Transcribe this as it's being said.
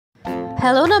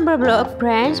Hello number block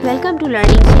friends, welcome to Learning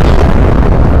City.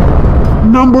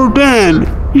 Number 10.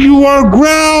 You are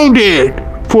grounded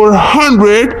for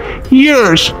 100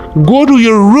 years. Go to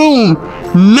your room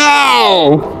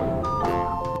now.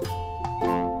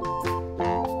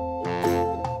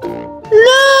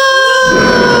 No!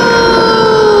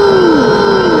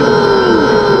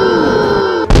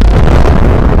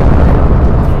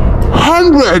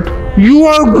 100. You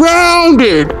are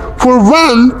grounded for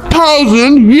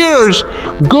 1,000 years.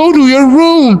 Go to your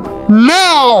room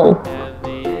now.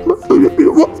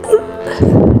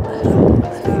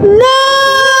 No!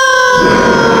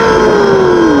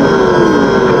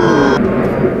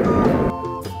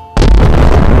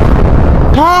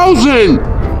 1,000.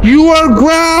 You are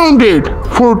grounded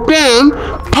for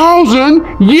 10,000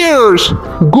 years.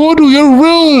 Go to your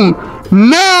room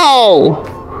now. No!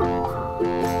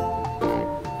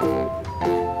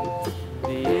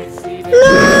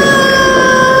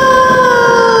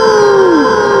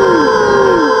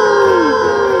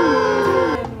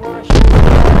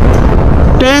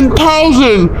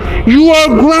 10,000. You are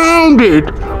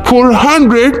grounded for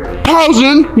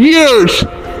 100,000 years.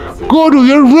 Go to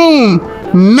your room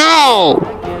now.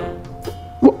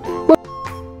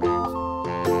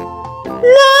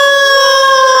 No!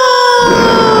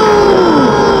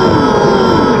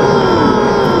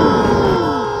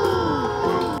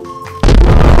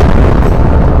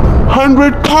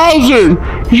 100,000.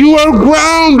 You are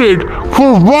grounded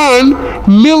for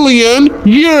 1,000,000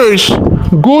 years.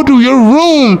 Go to your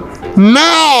room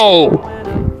now. No!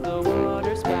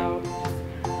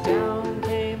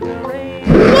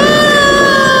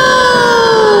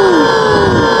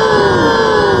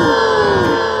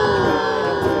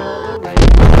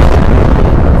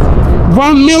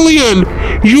 1,000,000.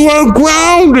 You are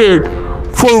grounded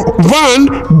for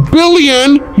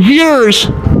 1,000,000,000 years.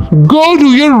 Go to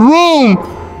your room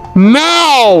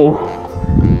now.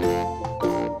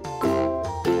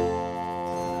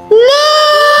 No!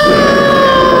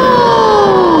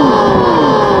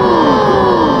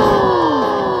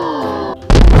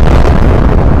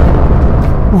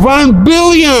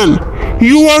 1,000,000,000.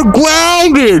 You are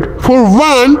grounded for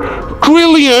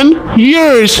 1,000,000,000,000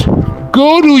 years.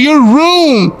 Go to your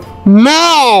room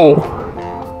now.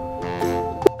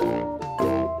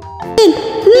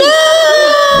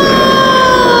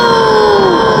 No!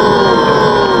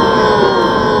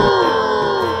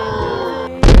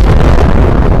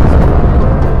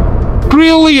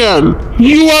 1,000,000,000.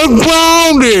 You are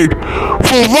grounded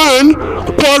for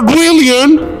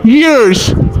 1,000,000,000,000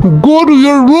 years. Go to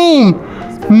your room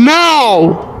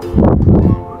now.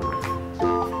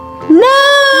 No!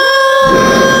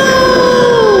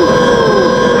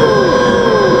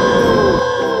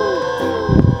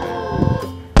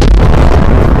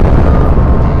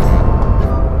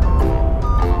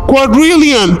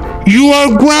 1,000,000,000. You are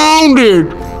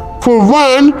grounded for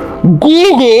 1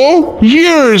 Google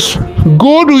years.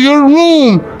 Go to your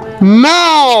room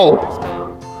now.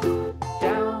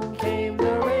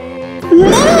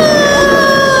 No!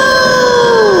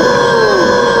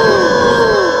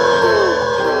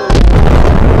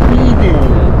 2.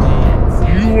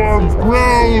 You are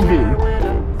grounded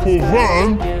for 1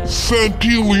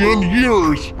 centillion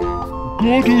years.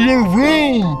 Go to your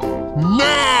room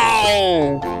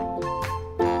now.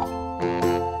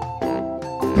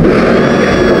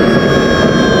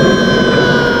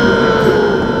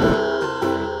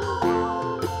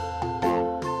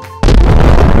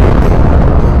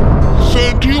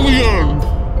 Centillion.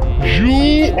 You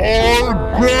are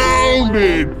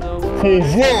grounded for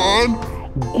 1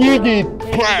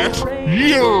 Googleplex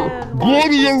year. Go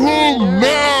to your room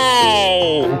now.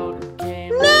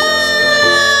 No!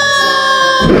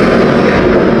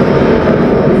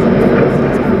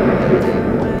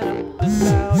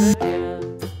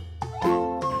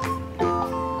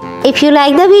 If you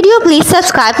like the video, please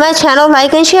subscribe my channel,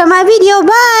 like and share my video.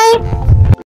 Bye!